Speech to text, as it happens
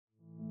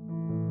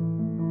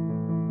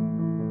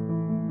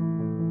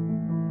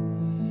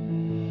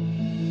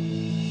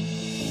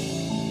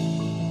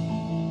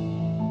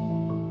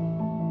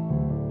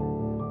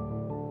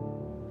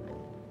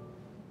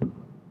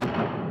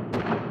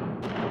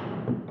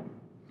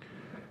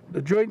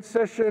The joint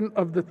session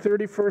of the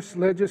 31st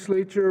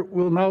Legislature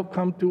will now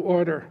come to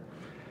order.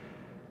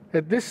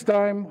 At this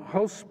time,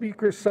 House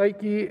Speaker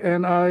Saiki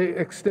and I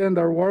extend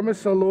our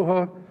warmest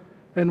aloha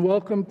and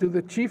welcome to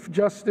the Chief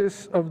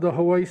Justice of the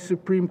Hawaii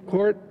Supreme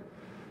Court,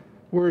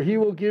 where he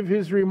will give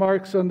his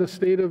remarks on the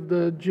state of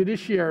the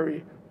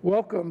judiciary.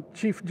 Welcome,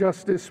 Chief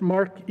Justice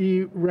Mark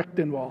E.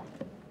 Rechtenwald.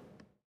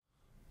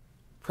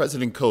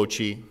 President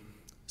Kochi,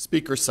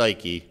 Speaker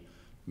Saiki,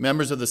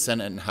 members of the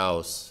Senate and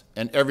House,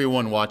 and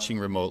everyone watching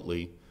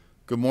remotely,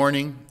 good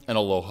morning and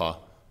aloha.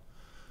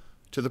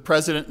 To the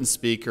President and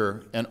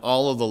Speaker and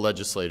all of the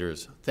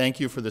legislators, thank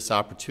you for this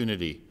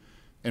opportunity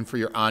and for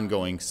your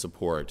ongoing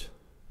support.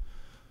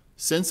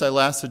 Since I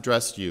last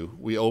addressed you,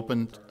 we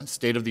opened a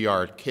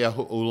state-of-the-art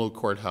Keahu'ulu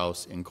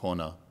Courthouse in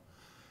Kona.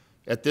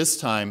 At this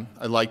time,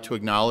 I'd like to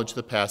acknowledge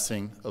the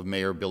passing of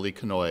Mayor Billy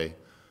Kanoe,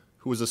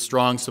 who was a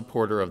strong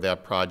supporter of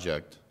that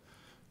project,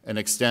 and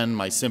extend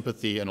my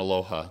sympathy and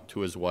aloha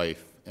to his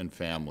wife and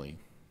family.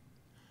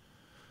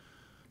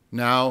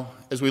 Now,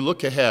 as we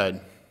look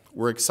ahead,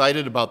 we're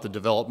excited about the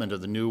development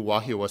of the new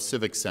Wahiawa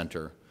Civic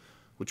Center,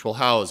 which will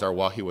house our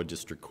Wahiawa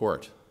District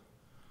Court.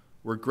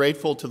 We're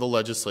grateful to the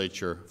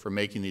legislature for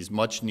making these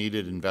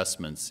much-needed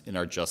investments in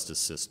our justice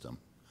system.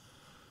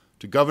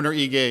 To Governor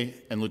Ige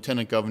and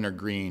Lieutenant Governor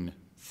Green,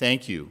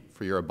 thank you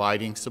for your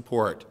abiding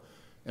support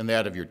and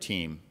that of your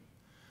team.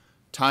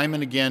 Time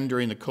and again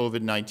during the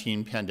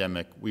COVID-19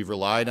 pandemic, we've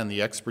relied on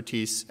the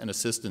expertise and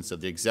assistance of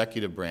the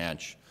executive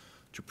branch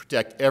to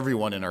protect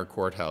everyone in our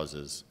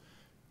courthouses,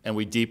 and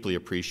we deeply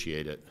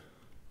appreciate it.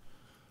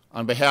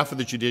 On behalf of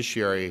the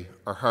judiciary,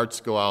 our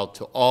hearts go out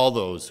to all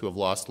those who have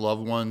lost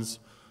loved ones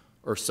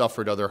or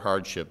suffered other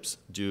hardships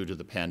due to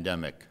the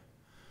pandemic.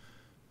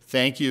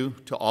 Thank you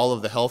to all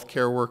of the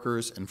healthcare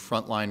workers and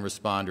frontline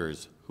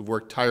responders who've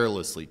worked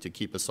tirelessly to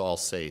keep us all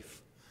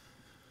safe.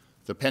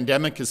 The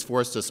pandemic has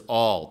forced us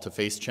all to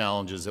face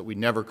challenges that we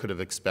never could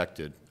have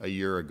expected a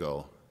year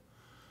ago.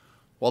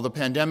 While the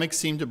pandemic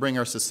seemed to bring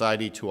our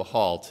society to a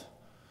halt,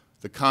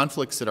 the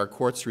conflicts that our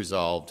courts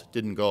resolved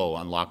didn't go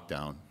on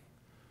lockdown.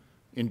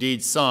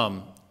 Indeed,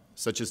 some,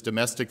 such as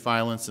domestic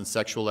violence and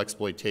sexual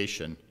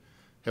exploitation,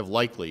 have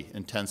likely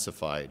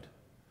intensified.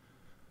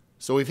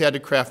 So we've had to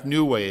craft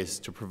new ways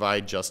to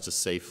provide justice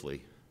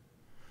safely.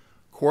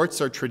 Courts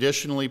are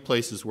traditionally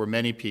places where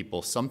many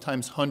people,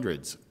 sometimes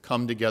hundreds,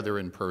 come together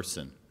in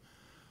person.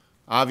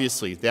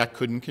 Obviously, that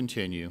couldn't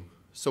continue,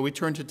 so we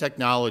turned to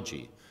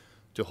technology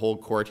to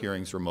hold court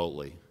hearings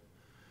remotely.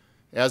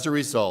 As a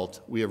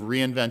result, we have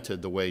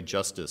reinvented the way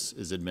justice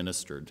is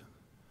administered.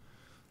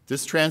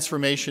 This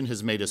transformation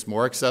has made us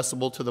more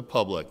accessible to the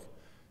public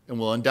and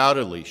will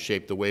undoubtedly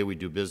shape the way we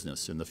do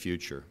business in the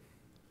future.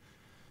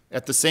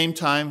 At the same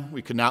time,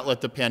 we could not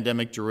let the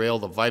pandemic derail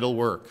the vital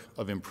work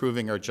of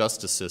improving our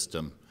justice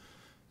system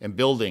and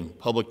building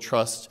public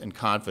trust and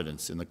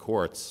confidence in the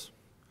courts.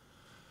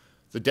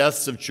 The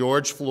deaths of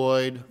George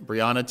Floyd,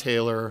 Breonna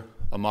Taylor,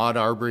 Ahmaud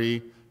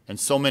Arbery, and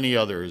so many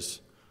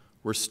others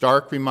were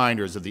stark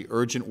reminders of the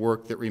urgent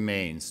work that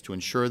remains to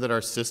ensure that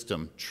our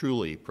system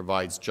truly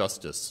provides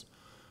justice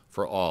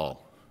for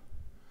all.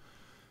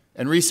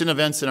 And recent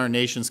events in our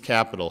nation's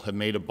capital have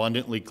made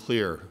abundantly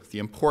clear the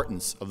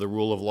importance of the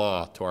rule of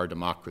law to our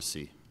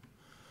democracy.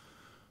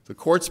 The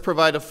courts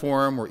provide a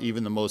forum where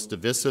even the most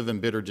divisive and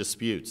bitter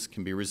disputes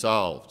can be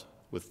resolved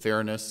with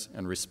fairness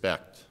and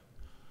respect.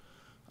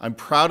 I'm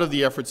proud of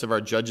the efforts of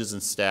our judges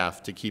and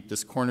staff to keep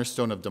this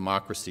cornerstone of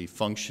democracy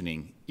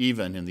functioning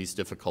even in these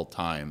difficult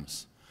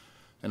times.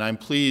 And I'm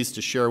pleased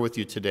to share with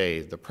you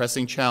today the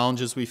pressing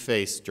challenges we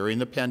faced during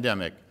the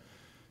pandemic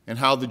and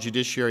how the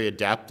judiciary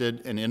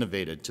adapted and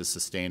innovated to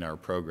sustain our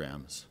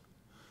programs.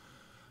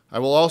 I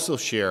will also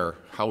share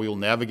how we will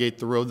navigate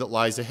the road that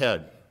lies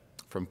ahead,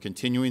 from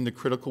continuing the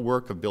critical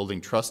work of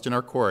building trust in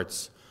our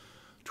courts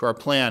to our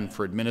plan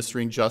for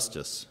administering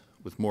justice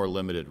with more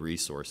limited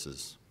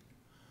resources.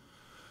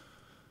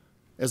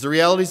 As the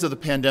realities of the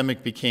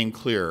pandemic became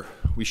clear,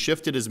 we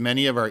shifted as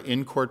many of our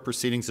in-court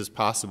proceedings as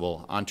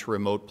possible onto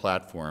remote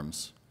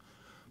platforms.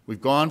 We've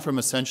gone from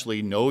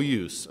essentially no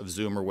use of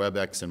Zoom or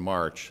WebEx in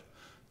March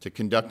to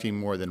conducting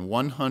more than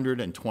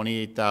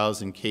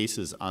 128,000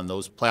 cases on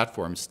those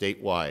platforms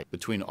statewide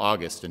between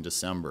August and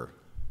December.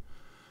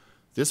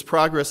 This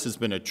progress has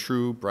been a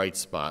true bright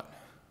spot.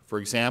 For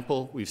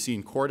example, we've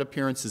seen court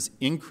appearances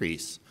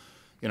increase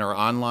in our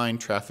online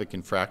traffic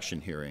infraction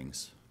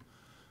hearings.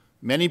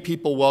 Many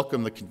people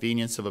welcome the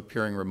convenience of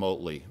appearing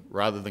remotely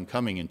rather than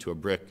coming into a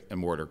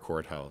brick-and-mortar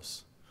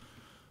courthouse.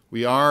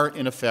 We are,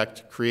 in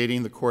effect,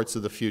 creating the courts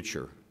of the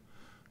future,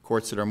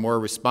 courts that are more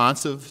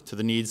responsive to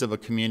the needs of a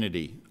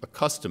community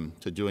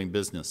accustomed to doing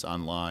business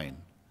online.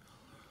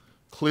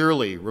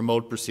 Clearly,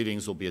 remote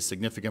proceedings will be a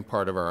significant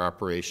part of our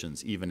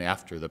operations even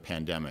after the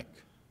pandemic.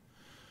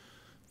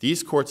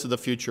 These courts of the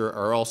future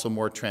are also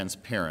more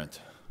transparent.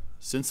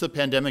 Since the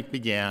pandemic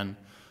began,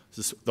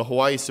 the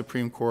Hawaii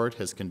Supreme Court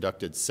has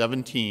conducted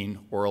 17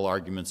 oral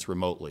arguments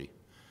remotely.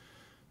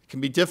 It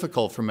can be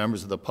difficult for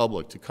members of the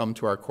public to come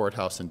to our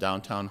courthouse in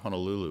downtown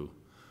Honolulu,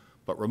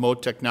 but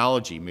remote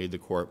technology made the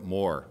court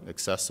more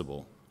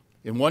accessible.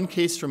 In one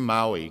case from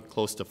Maui,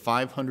 close to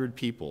 500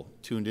 people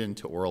tuned in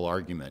to oral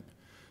argument,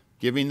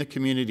 giving the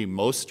community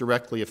most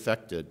directly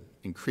affected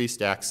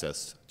increased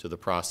access to the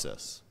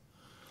process.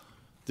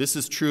 This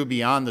is true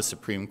beyond the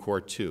Supreme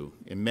Court, too.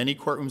 In many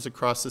courtrooms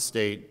across the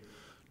state,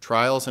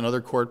 trials and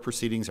other court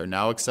proceedings are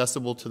now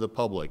accessible to the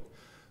public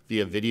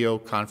via video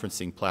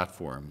conferencing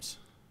platforms.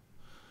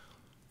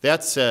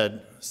 That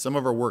said, some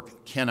of our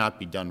work cannot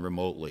be done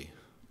remotely.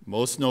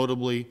 Most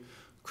notably,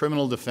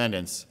 criminal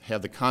defendants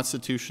have the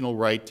constitutional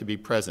right to be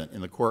present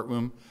in the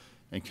courtroom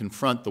and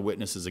confront the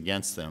witnesses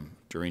against them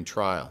during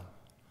trial.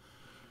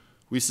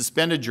 We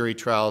suspended jury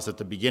trials at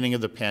the beginning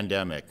of the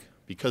pandemic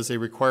because they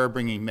require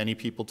bringing many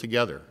people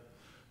together: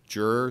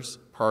 jurors,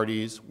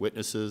 parties,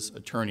 witnesses,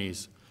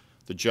 attorneys,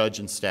 the judge,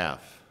 and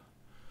staff.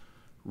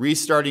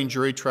 Restarting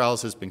jury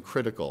trials has been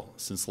critical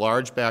since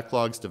large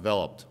backlogs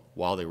developed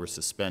while they were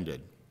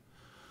suspended.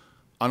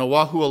 On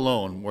Oahu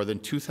alone, more than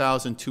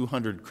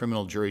 2,200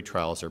 criminal jury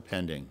trials are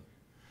pending.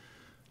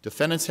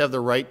 Defendants have the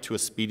right to a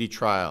speedy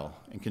trial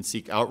and can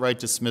seek outright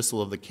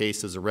dismissal of the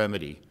case as a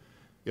remedy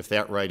if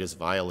that right is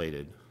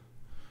violated.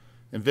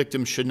 And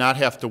victims should not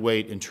have to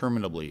wait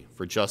interminably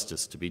for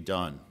justice to be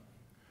done.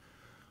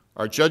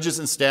 Our judges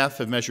and staff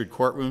have measured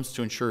courtrooms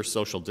to ensure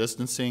social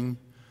distancing,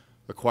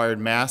 acquired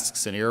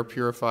masks and air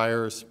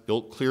purifiers,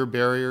 built clear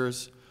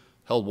barriers,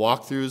 held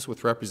walkthroughs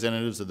with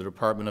representatives of the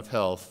Department of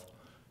Health,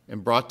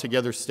 and brought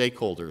together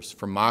stakeholders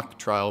for mock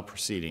trial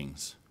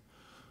proceedings.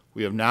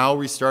 We have now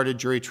restarted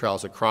jury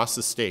trials across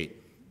the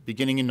state,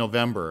 beginning in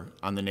November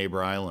on the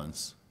neighbor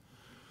islands.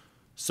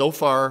 So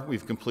far,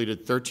 we've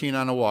completed 13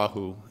 on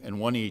Oahu and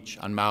 1 each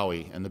on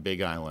Maui and the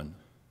Big Island.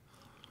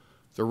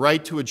 The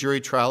right to a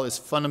jury trial is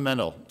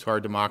fundamental to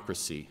our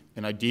democracy,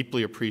 and I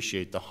deeply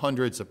appreciate the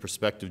hundreds of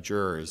prospective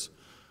jurors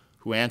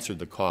who answered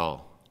the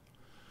call.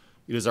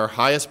 It is our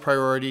highest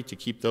priority to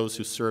keep those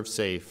who serve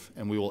safe,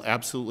 and we will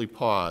absolutely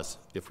pause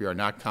if we are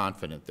not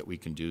confident that we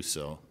can do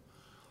so.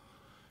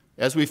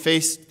 As we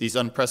face these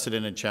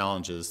unprecedented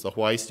challenges, the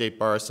Hawaii State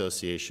Bar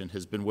Association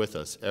has been with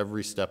us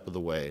every step of the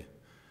way.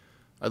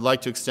 I'd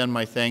like to extend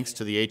my thanks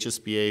to the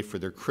HSBA for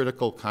their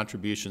critical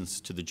contributions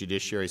to the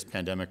Judiciary's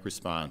pandemic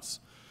response,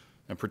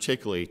 and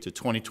particularly to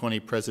 2020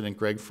 President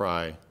Greg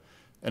Fry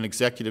and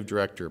Executive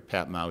Director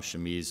Pat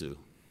Mao-Shimizu.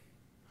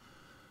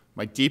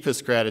 My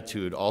deepest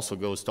gratitude also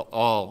goes to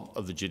all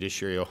of the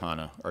Judiciary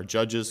Ohana, our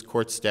judges,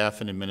 court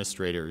staff, and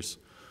administrators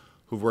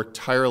who've worked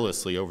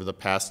tirelessly over the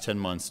past 10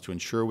 months to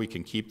ensure we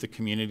can keep the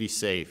community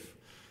safe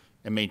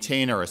and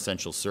maintain our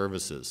essential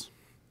services,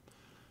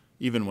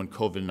 even when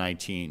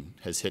COVID-19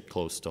 has hit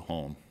close to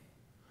home.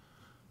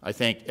 I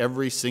thank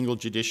every single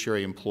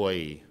Judiciary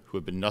employee who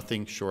have been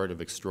nothing short of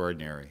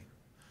extraordinary.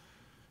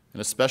 And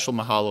a special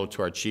mahalo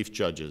to our chief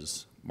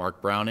judges, Mark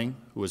Browning,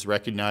 who was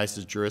recognized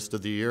as Jurist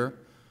of the Year,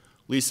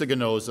 Lisa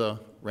Ganoza,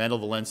 Randall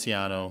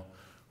Valenciano,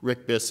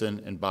 Rick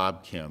Bisson, and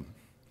Bob Kim.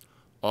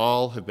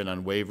 All have been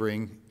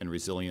unwavering and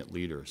resilient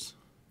leaders.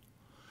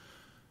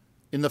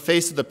 In the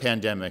face of the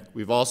pandemic,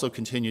 we've also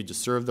continued to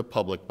serve the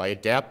public by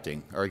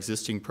adapting our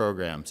existing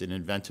programs in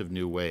inventive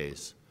new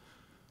ways.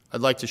 I'd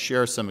like to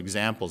share some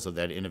examples of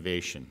that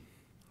innovation.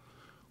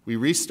 We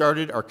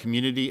restarted our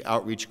community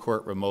outreach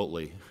court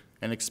remotely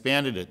and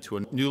expanded it to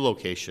a new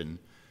location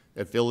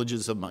at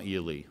Villages of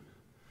Maili.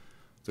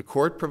 The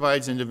court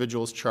provides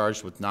individuals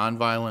charged with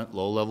nonviolent,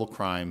 low-level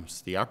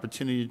crimes the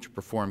opportunity to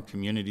perform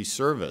community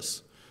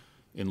service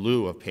in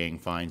lieu of paying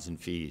fines and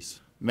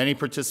fees. Many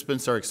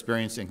participants are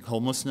experiencing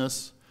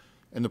homelessness,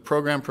 and the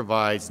program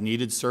provides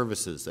needed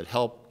services that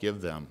help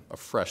give them a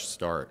fresh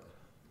start.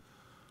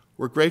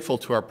 We're grateful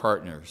to our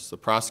partners, the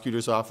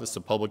Prosecutor's Office,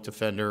 the Public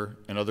Defender,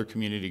 and other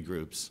community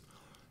groups,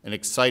 and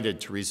excited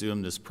to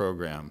resume this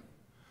program.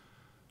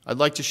 I'd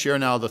like to share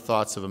now the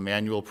thoughts of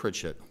Emmanuel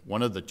Pritchett,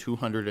 one of the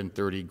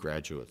 230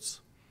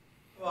 graduates.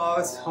 Well, I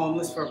was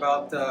homeless for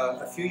about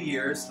a few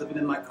years, living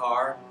in my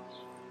car,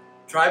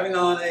 driving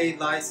on a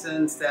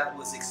license that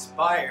was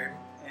expired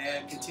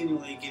and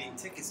continually getting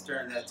tickets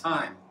during that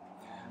time.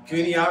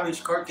 Community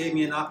Outreach Court gave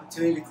me an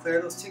opportunity to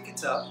clear those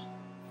tickets up.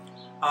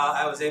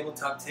 I was able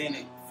to obtain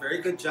a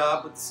very good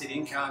job with the city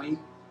and county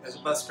as a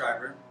bus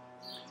driver.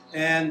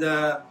 And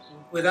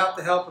without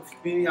the help of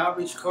Community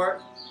Outreach Court,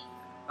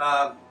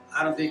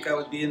 I don't think I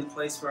would be in the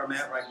place where I'm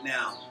at right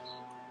now.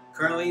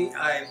 Currently,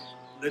 I've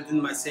lived in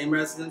my same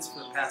residence for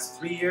the past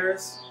 3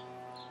 years.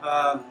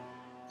 I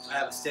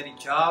have a steady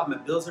job, my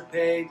bills are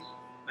paid,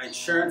 my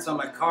insurance on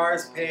my car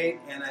is paid,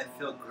 and I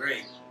feel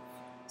great.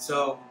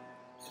 So,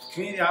 the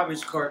Community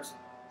Outreach Court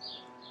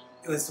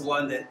was the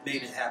one that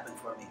made it happen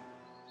for me.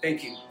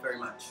 Thank you very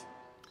much.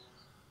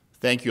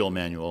 Thank you,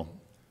 Emmanuel.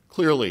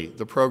 Clearly,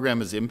 the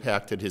program has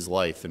impacted his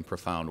life in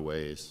profound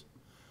ways.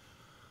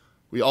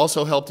 We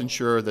also helped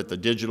ensure that the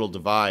digital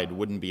divide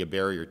wouldn't be a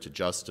barrier to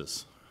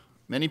justice.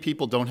 Many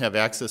people don't have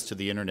access to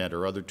the internet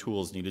or other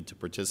tools needed to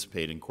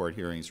participate in court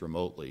hearings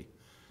remotely.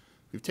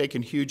 We've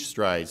taken huge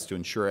strides to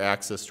ensure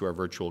access to our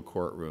virtual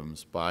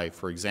courtrooms by,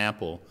 for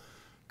example,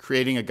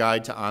 creating a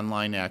guide to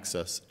online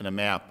access and a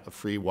map of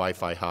free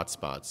Wi-Fi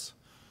hotspots.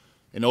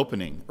 and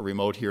opening a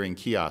remote hearing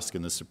kiosk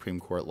in the Supreme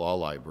Court Law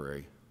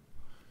Library.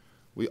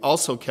 We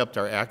also kept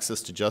our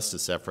access to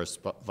justice efforts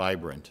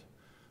vibrant.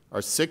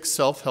 Our 6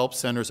 self-help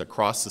centers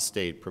across the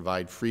state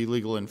provide free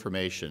legal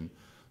information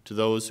to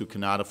those who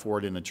cannot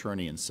afford an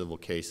attorney in civil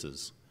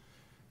cases.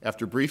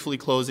 After briefly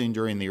closing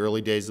during the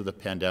early days of the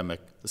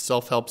pandemic, the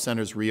self-help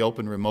centers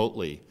reopened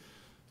remotely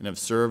and have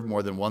served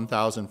more than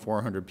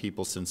 1,400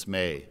 people since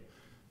May,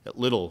 at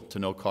little to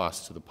no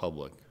cost to the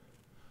public.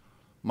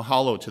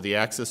 Mahalo to the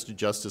Access to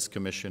Justice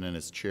Commission and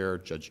its chair,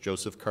 Judge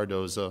Joseph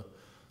Cardoza,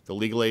 the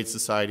Legal Aid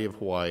Society of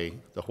Hawaii,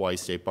 the Hawaii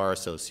State Bar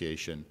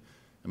Association,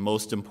 and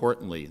most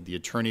importantly, the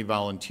attorney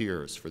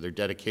volunteers for their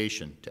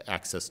dedication to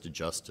access to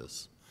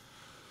justice.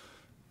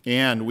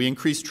 And we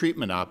increased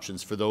treatment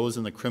options for those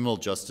in the criminal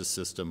justice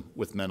system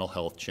with mental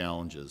health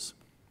challenges.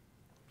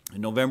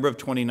 In November of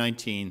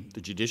 2019, the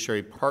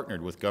Judiciary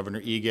partnered with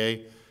Governor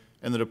Ige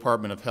and the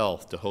Department of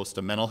Health to host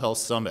a mental health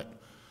summit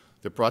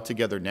that brought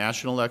together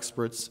national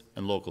experts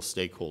and local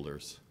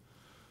stakeholders.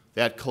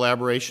 That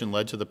collaboration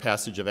led to the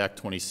passage of Act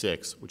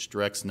 26, which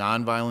directs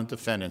nonviolent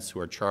defendants who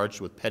are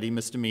charged with petty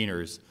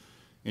misdemeanors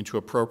into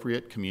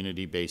appropriate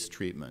community-based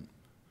treatment.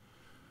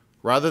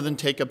 Rather than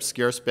take up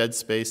scarce bed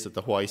space at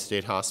the Hawaii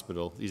State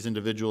Hospital, these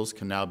individuals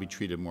can now be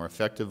treated more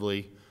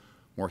effectively,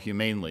 more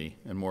humanely,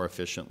 and more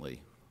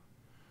efficiently.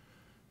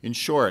 In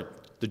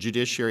short, the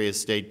Judiciary has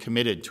stayed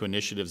committed to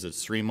initiatives that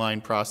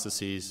streamline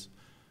processes,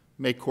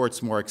 make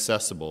courts more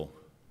accessible,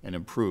 and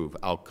improve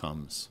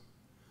outcomes.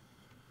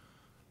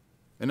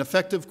 An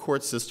effective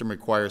court system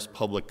requires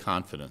public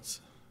confidence,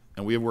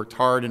 and we have worked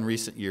hard in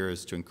recent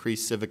years to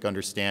increase civic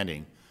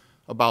understanding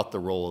about the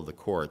role of the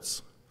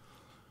courts.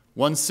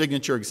 One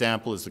signature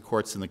example is the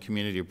Courts in the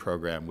Community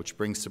program, which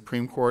brings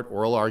Supreme Court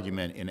oral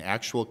argument in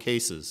actual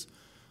cases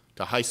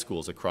to high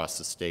schools across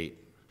the state.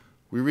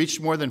 We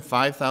reached more than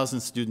 5,000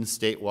 students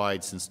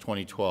statewide since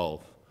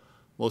 2012,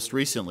 most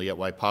recently at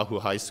Waipahu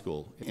High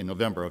School in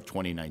November of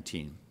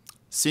 2019.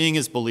 Seeing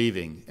is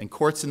believing, and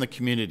Courts in the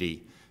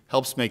Community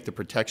helps make the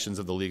protections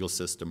of the legal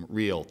system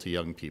real to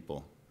young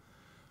people.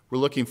 We're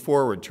looking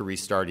forward to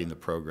restarting the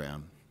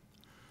program.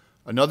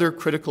 Another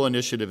critical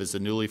initiative is the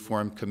newly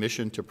formed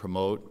Commission to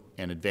Promote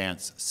and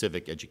Advance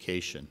Civic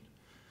Education.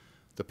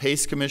 The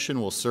PACE Commission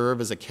will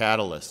serve as a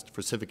catalyst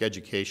for civic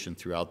education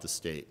throughout the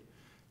state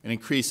and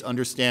increase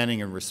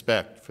understanding and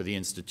respect for the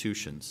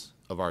institutions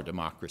of our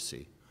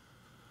democracy.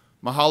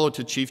 Mahalo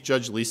to Chief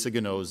Judge Lisa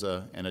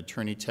Ganoza and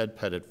Attorney Ted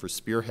Pettit for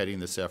spearheading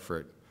this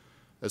effort,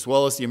 as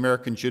well as the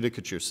American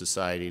Judicature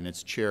Society and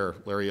its chair,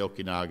 Larry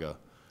Okinaga,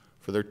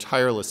 for their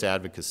tireless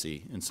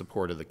advocacy in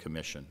support of the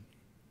Commission.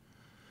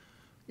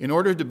 In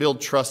order to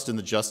build trust in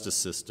the justice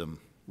system,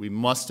 we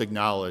must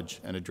acknowledge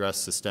and address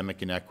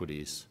systemic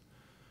inequities,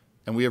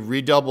 and we have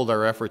redoubled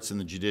our efforts in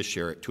the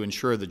judiciary to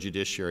ensure the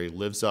judiciary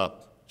lives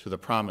up to the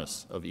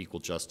promise of equal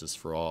justice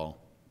for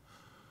all.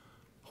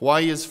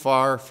 Hawaii is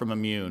far from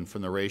immune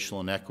from the racial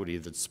inequity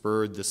that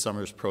spurred this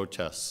summer's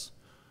protests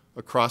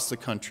across the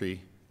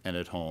country and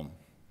at home.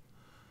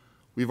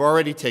 We've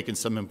already taken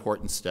some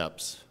important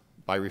steps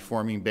by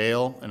reforming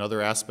bail and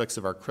other aspects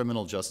of our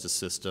criminal justice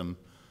system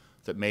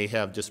that may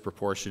have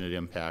disproportionate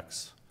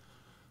impacts,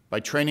 by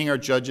training our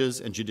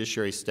judges and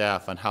judiciary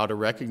staff on how to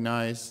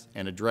recognize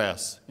and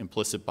address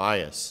implicit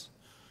bias,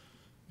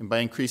 and by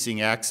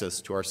increasing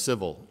access to our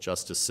civil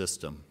justice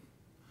system.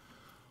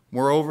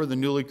 Moreover, the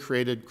newly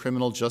created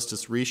Criminal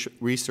Justice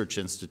Research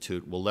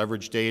Institute will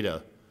leverage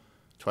data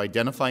to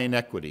identify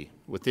inequity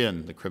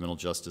within the criminal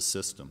justice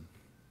system.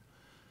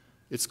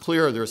 It's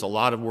clear there's a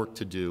lot of work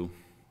to do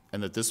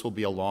and that this will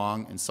be a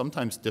long and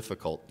sometimes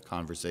difficult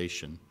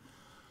conversation,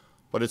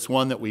 but it's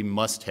one that we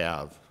must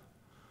have.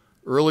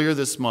 Earlier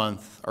this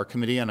month, our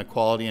Committee on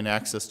Equality and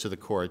Access to the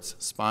Courts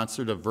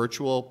sponsored a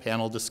virtual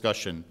panel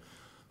discussion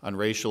on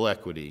racial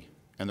equity,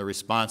 and the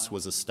response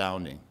was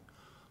astounding.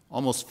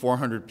 Almost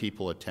 400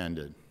 people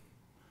attended.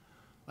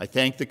 I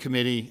thank the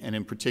committee, and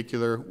in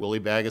particular, Willie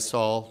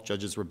Bagasol,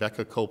 Judges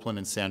Rebecca Copeland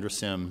and Sandra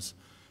Sims,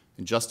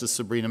 and Justice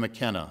Sabrina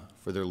McKenna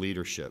for their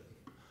leadership.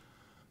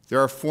 There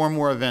are 4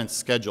 more events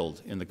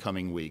scheduled in the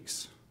coming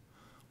weeks.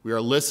 We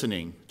are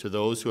listening to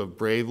those who have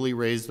bravely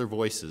raised their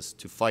voices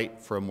to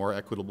fight for a more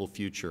equitable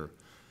future,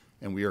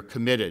 and we are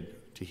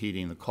committed to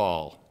heeding the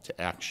call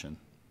to action.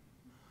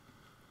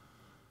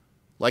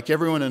 Like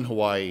everyone in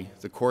Hawaii,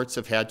 the courts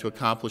have had to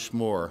accomplish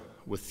more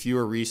with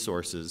fewer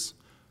resources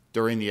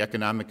during the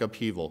economic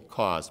upheaval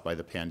caused by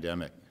the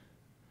pandemic.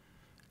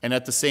 And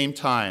at the same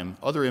time,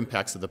 other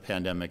impacts of the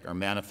pandemic are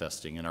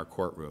manifesting in our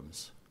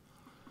courtrooms.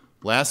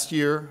 Last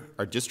year,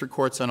 our district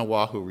courts on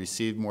Oahu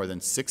received more than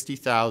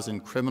 60,000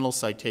 criminal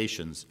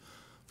citations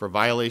for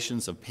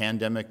violations of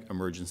pandemic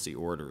emergency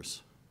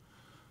orders.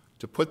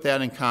 To put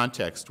that in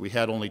context, we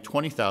had only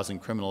 20,000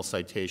 criminal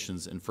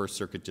citations in First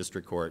Circuit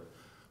District Court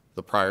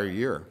the prior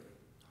year.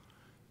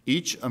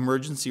 Each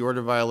emergency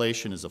order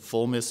violation is a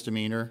full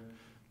misdemeanor,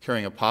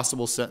 carrying a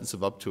possible sentence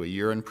of up to a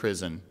year in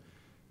prison,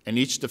 and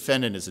each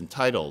defendant is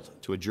entitled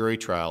to a jury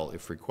trial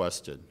if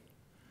requested.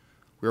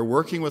 We are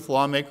working with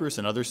lawmakers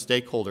and other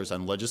stakeholders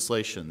on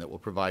legislation that will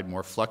provide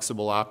more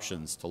flexible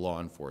options to law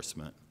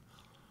enforcement.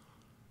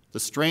 The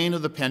strain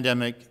of the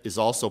pandemic is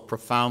also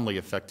profoundly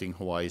affecting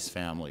Hawaii's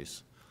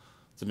families.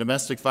 The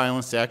Domestic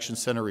Violence Action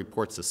Center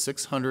reports a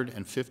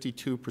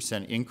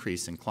 652%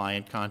 increase in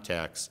client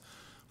contacts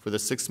for the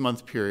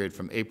 6-month period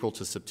from April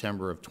to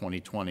September of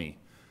 2020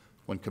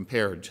 when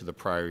compared to the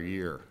prior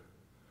year.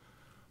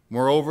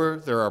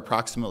 Moreover, there are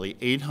approximately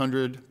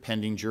 800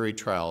 pending jury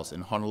trials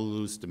in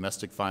Honolulu's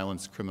Domestic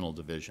Violence Criminal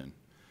Division.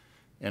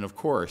 And of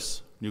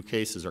course, new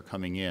cases are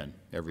coming in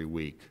every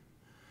week.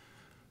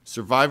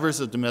 Survivors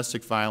of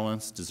domestic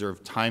violence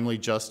deserve timely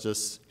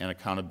justice and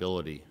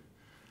accountability.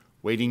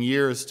 Waiting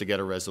years to get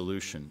a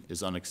resolution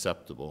is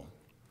unacceptable.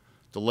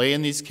 Delay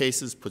in these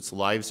cases puts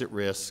lives at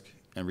risk,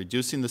 and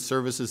reducing the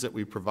services that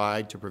we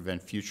provide to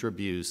prevent future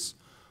abuse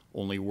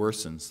only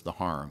worsens the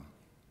harm.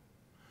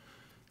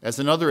 As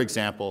another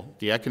example,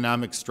 the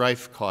economic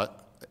strife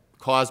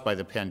caused by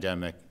the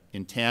pandemic,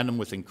 in tandem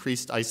with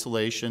increased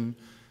isolation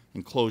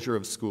and closure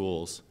of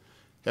schools,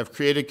 have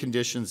created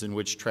conditions in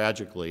which,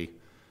 tragically,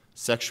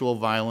 sexual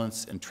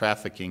violence and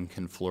trafficking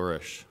can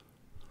flourish.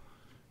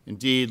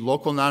 Indeed,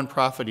 local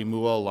nonprofit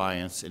Imua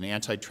Alliance, an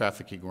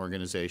anti-trafficking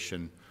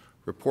organization,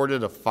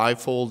 reported a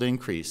 5-fold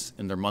increase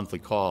in their monthly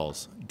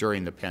calls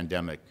during the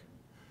pandemic.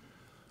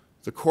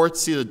 The courts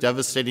see the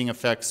devastating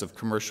effects of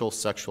commercial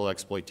sexual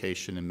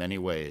exploitation in many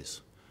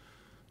ways.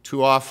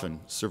 Too often,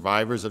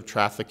 survivors of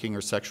trafficking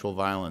or sexual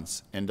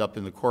violence end up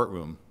in the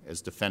courtroom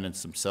as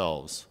defendants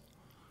themselves.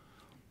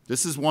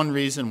 This is one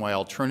reason why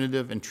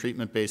alternative and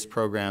treatment-based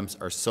programs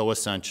are so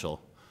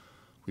essential.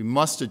 We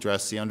must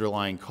address the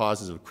underlying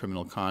causes of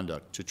criminal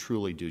conduct to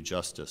truly do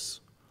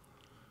justice.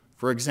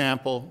 For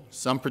example,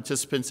 some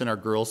participants in our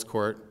Girls'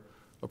 Court,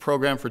 a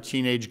program for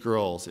teenage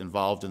girls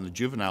involved in the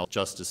juvenile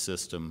justice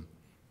system,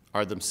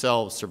 are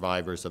themselves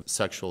survivors of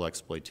sexual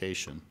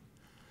exploitation.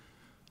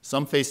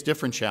 Some face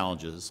different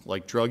challenges,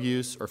 like drug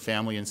use or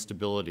family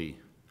instability,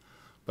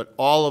 but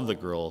all of the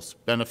girls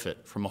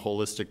benefit from a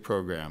holistic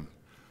program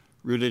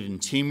rooted in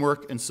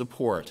teamwork and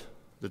support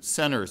that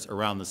centers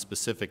around the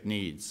specific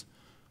needs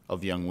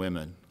of young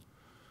women.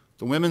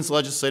 The Women's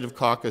Legislative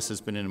Caucus has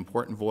been an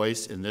important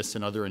voice in this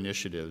and other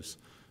initiatives,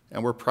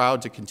 and we're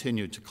proud to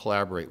continue to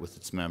collaborate with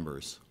its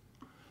members.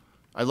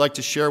 I'd like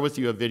to share with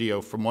you a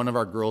video from one of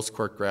our Girls'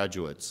 Court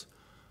graduates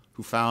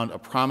who found a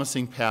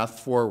promising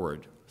path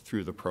forward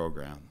through the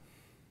program.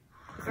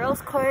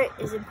 Girls' Court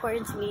is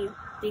important to me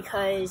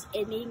because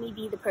it made me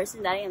be the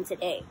person that I am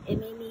today. It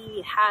made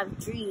me have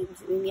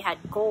dreams. It made me have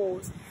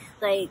goals.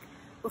 Like,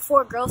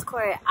 before Girls'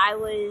 Court, I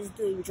was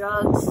doing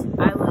drugs.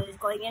 I was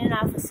going in and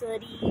out of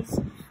facilities.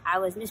 I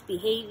was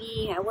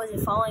misbehaving. I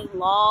wasn't following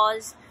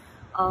laws.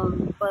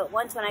 But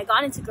once when I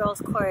got into Girls'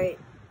 Court,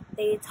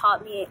 they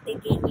taught me, they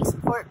gave me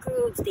support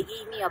groups, they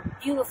gave me a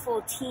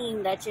beautiful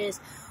team that just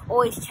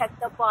always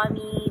checked up on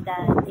me,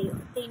 that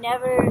they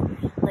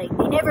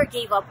never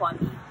gave up on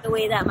me the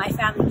way that my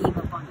family gave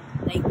up on me.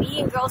 Like,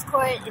 being in Girls'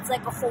 Court, it's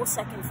like a whole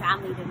second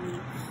family to me.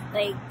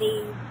 Like,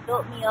 they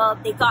built me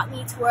up, they got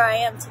me to where I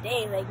am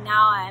today. Like,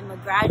 now I'm a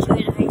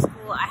graduate of high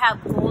school, I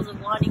have goals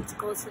of wanting to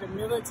go to the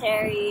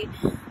military,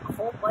 a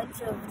whole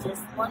bunch of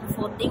just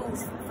wonderful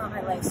things for my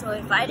life. So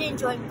if I didn't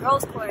join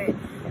Girls' Court,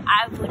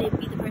 I wouldn't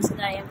be the person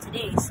that I am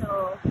today.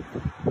 So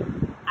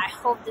I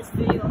hope this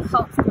video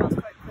helps Girls'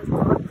 Court, because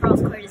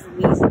Girls' Court is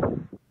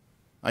amazing.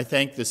 I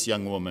thank this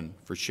young woman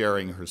for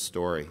sharing her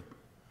story.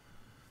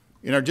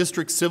 In our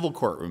district civil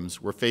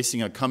courtrooms, we're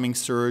facing a coming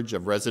surge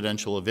of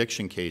residential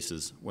eviction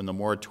cases when the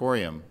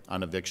moratorium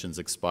on evictions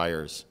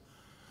expires.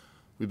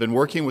 We've been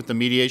working with the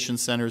mediation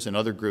centers and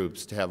other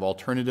groups to have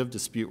alternative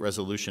dispute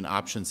resolution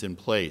options in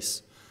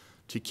place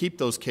to keep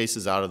those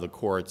cases out of the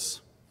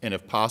courts and,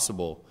 if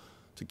possible,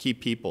 to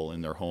keep people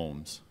in their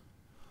homes.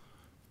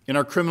 In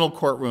our criminal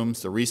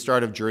courtrooms, the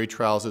restart of jury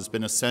trials has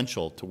been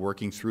essential to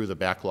working through the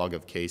backlog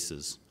of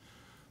cases.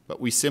 But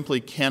we simply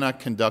cannot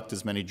conduct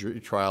as many jury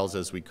trials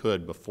as we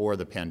could before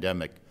the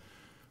pandemic,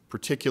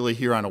 particularly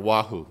here on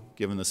Oahu,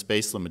 given the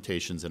space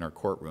limitations in our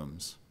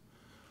courtrooms.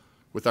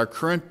 With our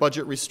current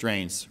budget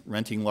restraints,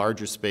 renting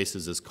larger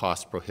spaces is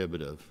cost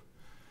prohibitive.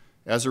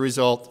 As a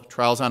result,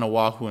 trials on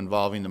Oahu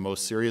involving the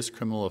most serious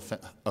criminal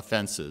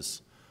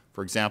offenses,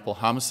 for example,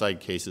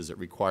 homicide cases that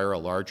require a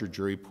larger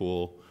jury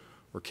pool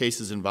or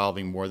cases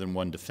involving more than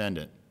one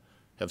defendant,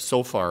 have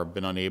so far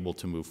been unable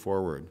to move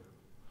forward.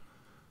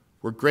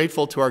 We're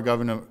grateful to our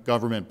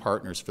government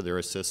partners for their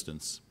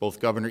assistance.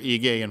 Both Governor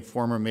Ige and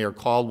former Mayor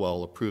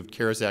Caldwell approved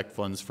CARES Act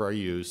funds for our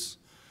use.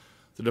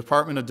 The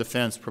Department of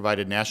Defense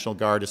provided National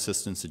Guard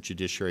assistance at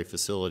Judiciary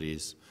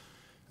facilities,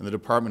 and the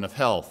Department of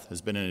Health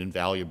has been an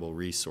invaluable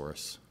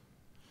resource.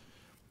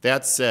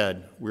 That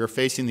said, we are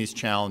facing these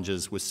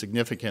challenges with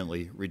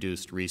significantly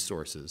reduced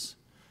resources.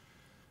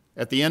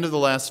 At the end of the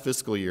last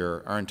fiscal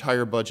year, our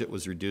entire budget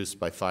was reduced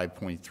by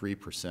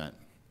 5.3%.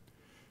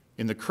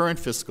 In the current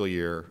fiscal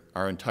year,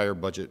 our entire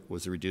budget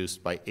was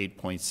reduced by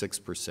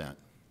 8.6%.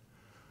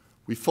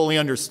 We fully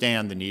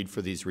understand the need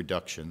for these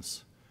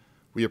reductions.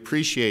 We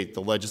appreciate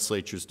the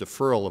legislature's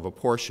deferral of a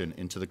portion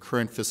into the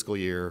current fiscal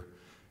year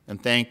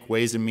and thank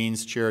Ways and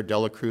Means Chair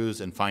Dela Cruz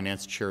and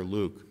Finance Chair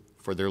Luke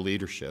for their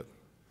leadership.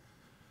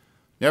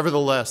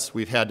 Nevertheless,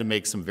 we've had to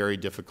make some very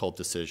difficult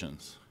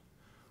decisions.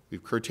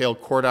 We've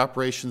curtailed court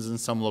operations in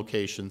some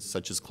locations,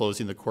 such as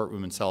closing the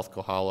courtroom in South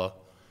Kohala,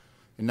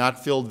 and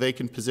not filled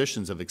vacant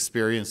positions of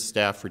experienced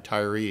staff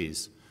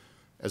retirees,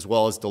 as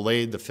well as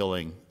delayed the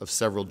filling of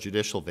several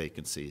judicial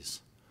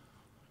vacancies.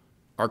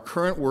 Our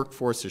current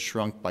workforce has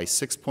shrunk by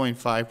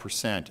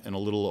 6.5% in a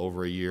little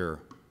over a year.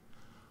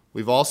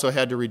 We've also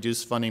had to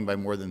reduce funding by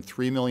more than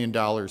 $3 million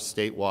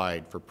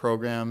statewide for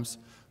programs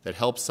that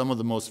help some of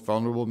the most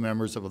vulnerable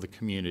members of the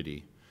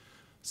community,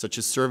 such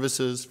as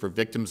services for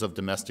victims of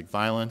domestic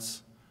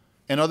violence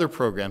and other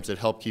programs that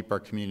help keep our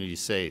community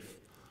safe,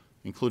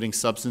 including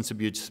substance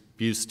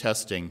abuse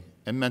testing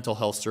and mental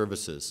health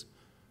services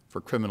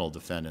for criminal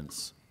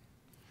defendants.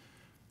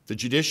 The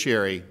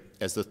judiciary,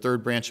 as the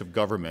third branch of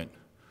government,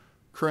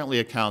 currently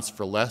accounts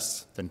for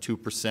less than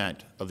 2%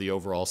 of the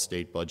overall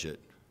state budget.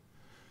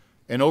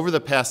 And over the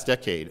past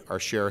decade, our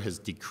share has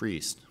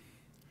decreased.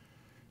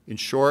 In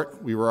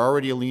short, we were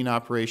already a lean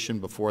operation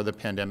before the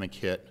pandemic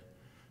hit,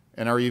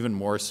 and are even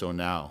more so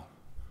now.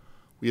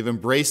 We have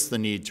embraced the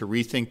need to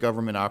rethink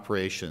government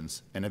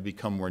operations and have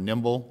become more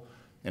nimble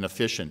and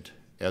efficient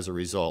as a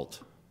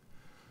result.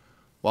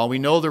 While we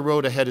know the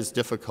road ahead is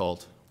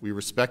difficult, we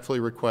respectfully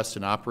request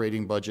an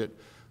operating budget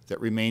that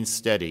remains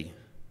steady,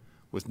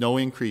 with no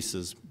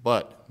increases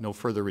but no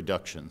further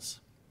reductions,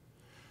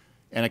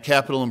 and a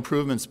capital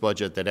improvements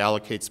budget that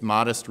allocates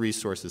modest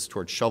resources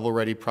toward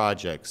shovel-ready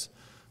projects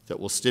that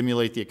will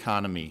stimulate the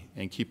economy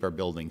and keep our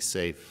buildings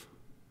safe.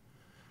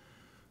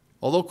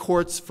 Although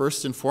courts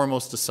first and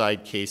foremost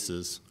decide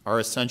cases, our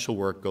essential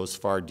work goes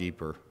far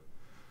deeper.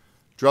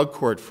 Drug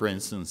court, for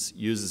instance,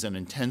 uses an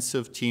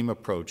intensive team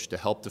approach to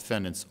help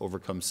defendants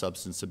overcome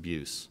substance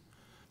abuse.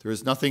 There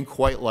is nothing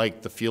quite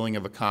like the feeling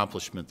of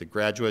accomplishment that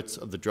graduates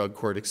of the drug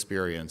court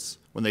experience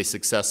when they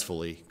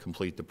successfully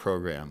complete the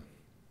program.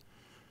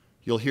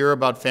 You'll hear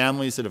about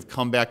families that have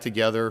come back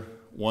together,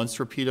 once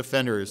repeat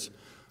offenders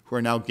who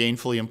are now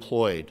gainfully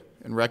employed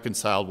and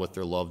reconciled with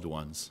their loved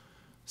ones.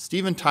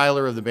 Steven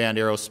Tyler of the band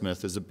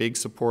Aerosmith is a big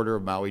supporter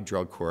of Maui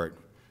Drug Court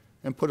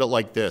and put it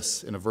like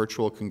this in a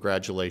virtual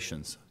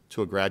congratulations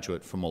to a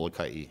graduate from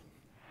Molokai.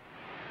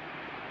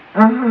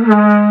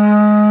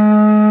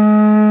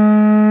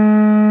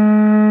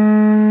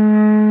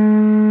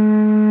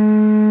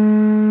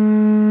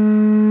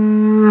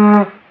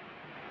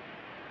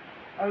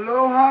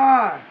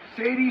 Aloha,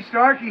 Sadie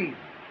Starkey,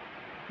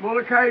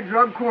 Molokai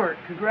Drug Court,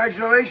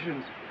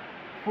 congratulations.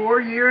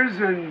 4 years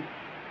and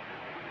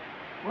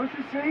what's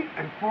it say?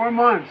 And 4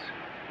 months.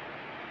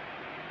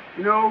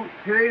 You know,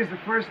 today is the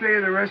first day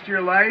of the rest of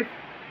your life,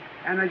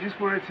 and I just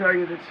want to tell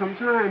you that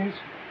sometimes,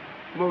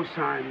 most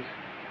times,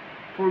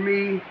 for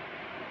me,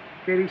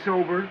 getting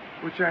sober,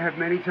 which I have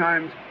many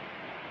times,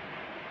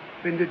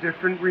 been to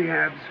different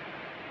rehabs,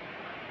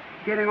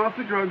 getting off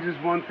the drugs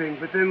is one thing,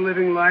 but then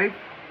living life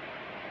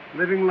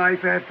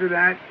after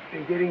that,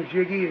 and getting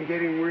jiggy and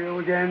getting real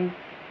again,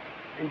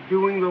 and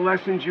doing the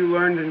lessons you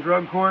learned in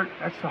drug court,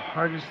 that's the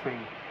hardest thing.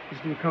 Is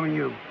becoming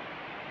you.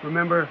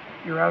 Remember,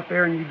 you're out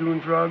there and you're doing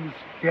drugs,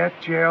 death,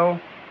 jail,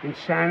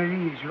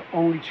 insanity is your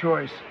only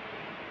choice.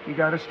 You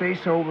gotta stay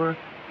sober,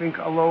 think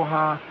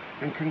aloha,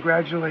 and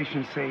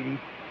congratulations, Sadie.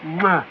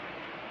 Mwah.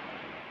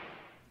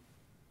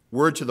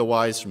 Word to the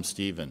wise from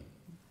Stephen: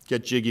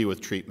 get jiggy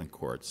with treatment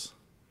courts.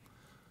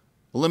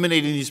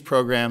 Eliminating these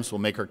programs will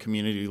make our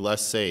community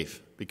less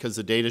safe because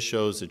the data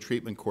shows that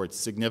treatment courts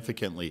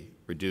significantly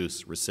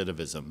reduce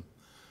recidivism.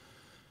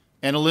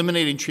 And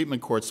eliminating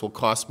treatment courts will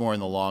cost more in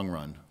the long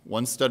run.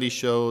 One study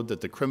showed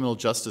that the criminal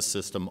justice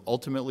system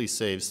ultimately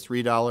saves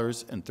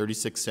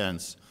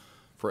 $3.36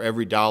 for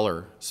every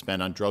dollar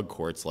spent on drug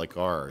courts like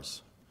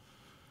ours.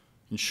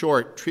 In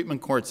short,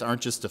 treatment courts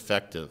aren't just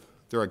effective,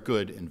 they're a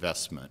good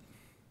investment.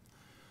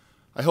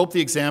 I hope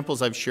the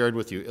examples I've shared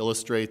with you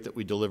illustrate that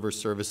we deliver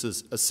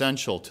services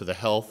essential to the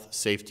health,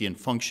 safety, and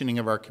functioning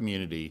of our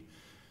community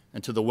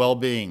and to the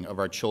well-being of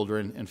our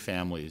children and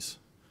families.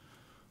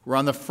 We're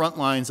on the front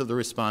lines of the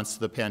response to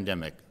the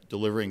pandemic,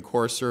 delivering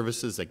core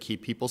services that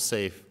keep people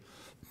safe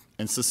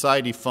and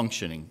society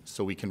functioning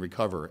so we can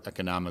recover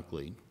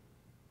economically.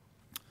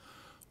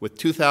 With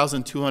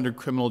 2,200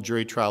 criminal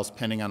jury trials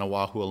pending on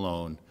Oahu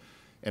alone,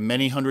 and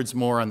many hundreds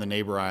more on the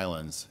neighbor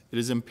islands, it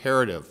is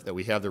imperative that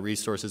we have the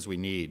resources we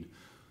need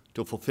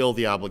to fulfill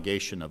the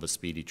obligation of a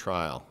speedy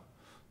trial.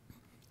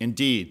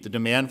 Indeed, the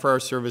demand for our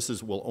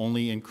services will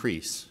only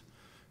increase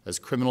as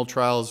criminal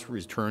trials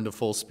return to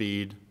full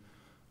speed,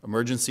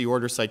 emergency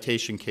order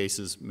citation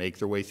cases make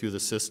their way through the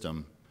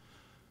system,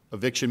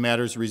 eviction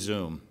matters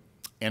resume,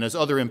 and as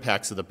other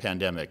impacts of the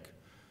pandemic,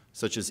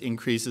 such as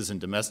increases in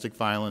domestic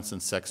violence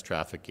and sex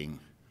trafficking,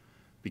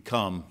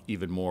 become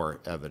even more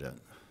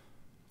evident.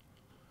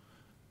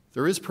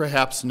 There is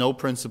perhaps no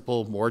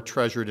principle more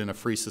treasured in a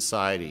free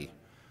society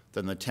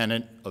than the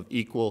tenet of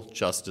equal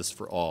justice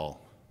for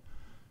all,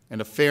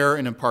 and a fair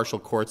and impartial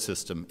court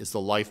system is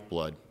the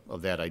lifeblood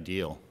of that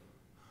ideal.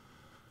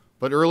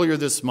 But earlier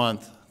this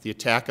month, the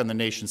attack on the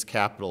nation's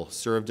capital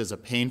served as a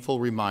painful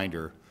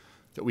reminder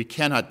that we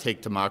cannot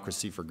take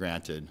democracy for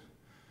granted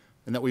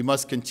and that we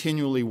must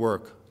continually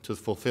work to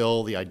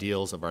fulfill the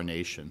ideals of our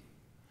nation.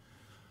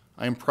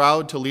 I am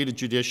proud to lead a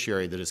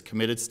judiciary that is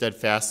committed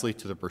steadfastly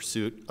to the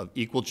pursuit of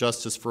equal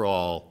justice for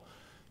all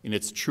in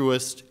its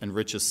truest and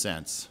richest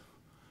sense.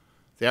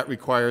 That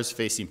requires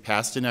facing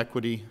past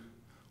inequity,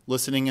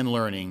 listening and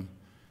learning,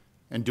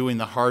 and doing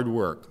the hard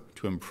work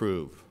to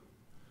improve.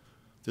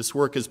 This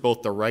work is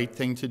both the right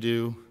thing to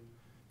do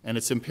and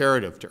it's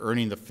imperative to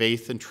earning the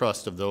faith and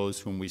trust of those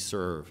whom we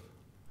serve.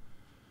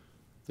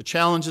 The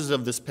challenges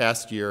of this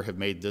past year have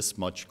made this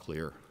much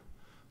clear.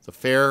 The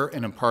fair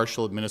and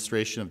impartial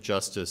administration of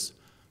justice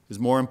is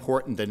more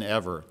important than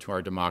ever to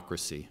our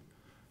democracy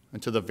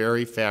and to the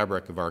very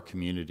fabric of our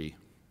community.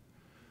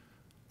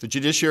 The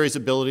judiciary's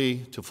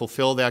ability to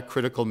fulfill that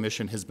critical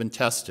mission has been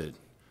tested,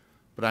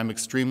 but I'm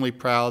extremely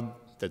proud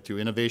that through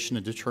innovation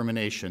and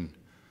determination,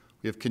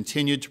 we have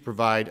continued to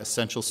provide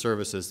essential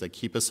services that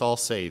keep us all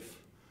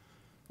safe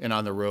and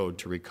on the road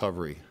to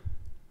recovery.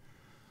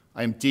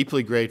 I am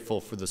deeply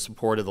grateful for the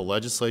support of the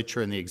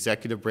legislature and the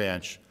executive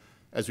branch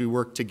as we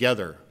work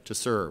together to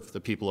serve the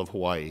people of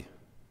Hawaii.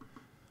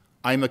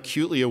 I am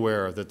acutely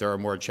aware that there are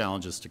more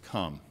challenges to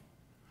come,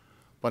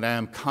 but I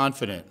am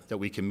confident that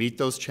we can meet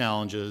those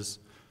challenges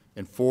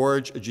and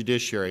forge a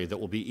judiciary that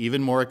will be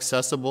even more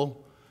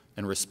accessible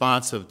and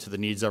responsive to the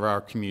needs of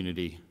our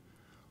community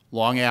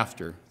long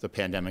after the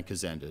pandemic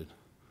has ended.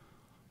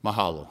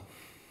 Mahalo.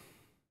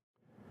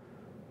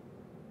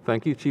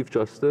 Thank you, Chief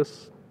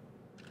Justice,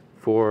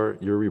 for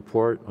your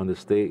report on the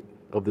state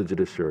of the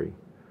judiciary.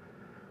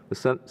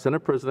 The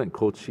Senate President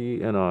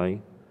Kochi and I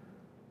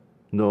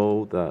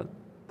know that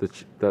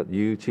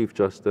you, Chief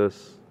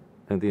Justice,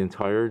 and the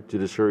entire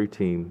judiciary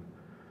team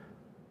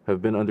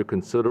have been under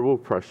considerable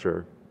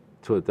pressure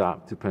to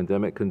adapt to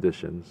pandemic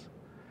conditions.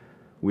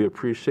 We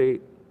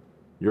appreciate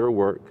your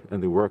work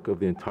and the work of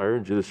the entire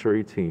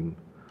judiciary team,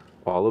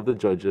 all of the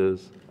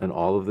judges and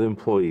all of the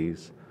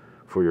employees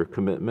for your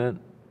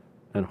commitment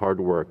and hard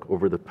work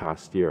over the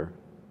past year.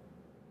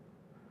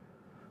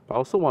 I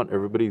also want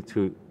everybody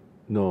to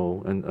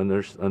know and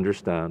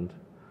understand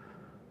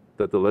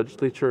that the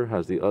legislature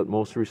has the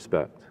utmost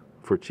respect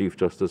for Chief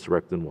Justice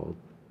Rechtenwald.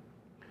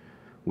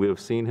 We have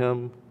seen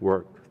him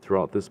work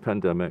throughout this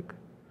pandemic.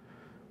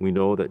 We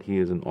know that he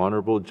is an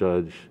honorable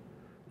judge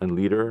and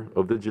leader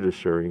of the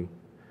judiciary,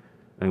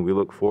 and we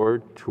look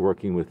forward to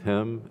working with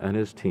him and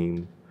his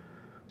team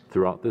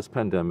throughout this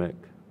pandemic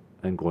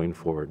and going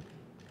forward.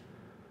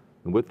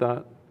 And with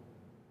that,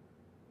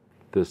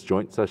 this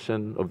joint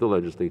session of the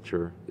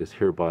legislature is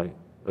hereby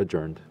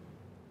adjourned.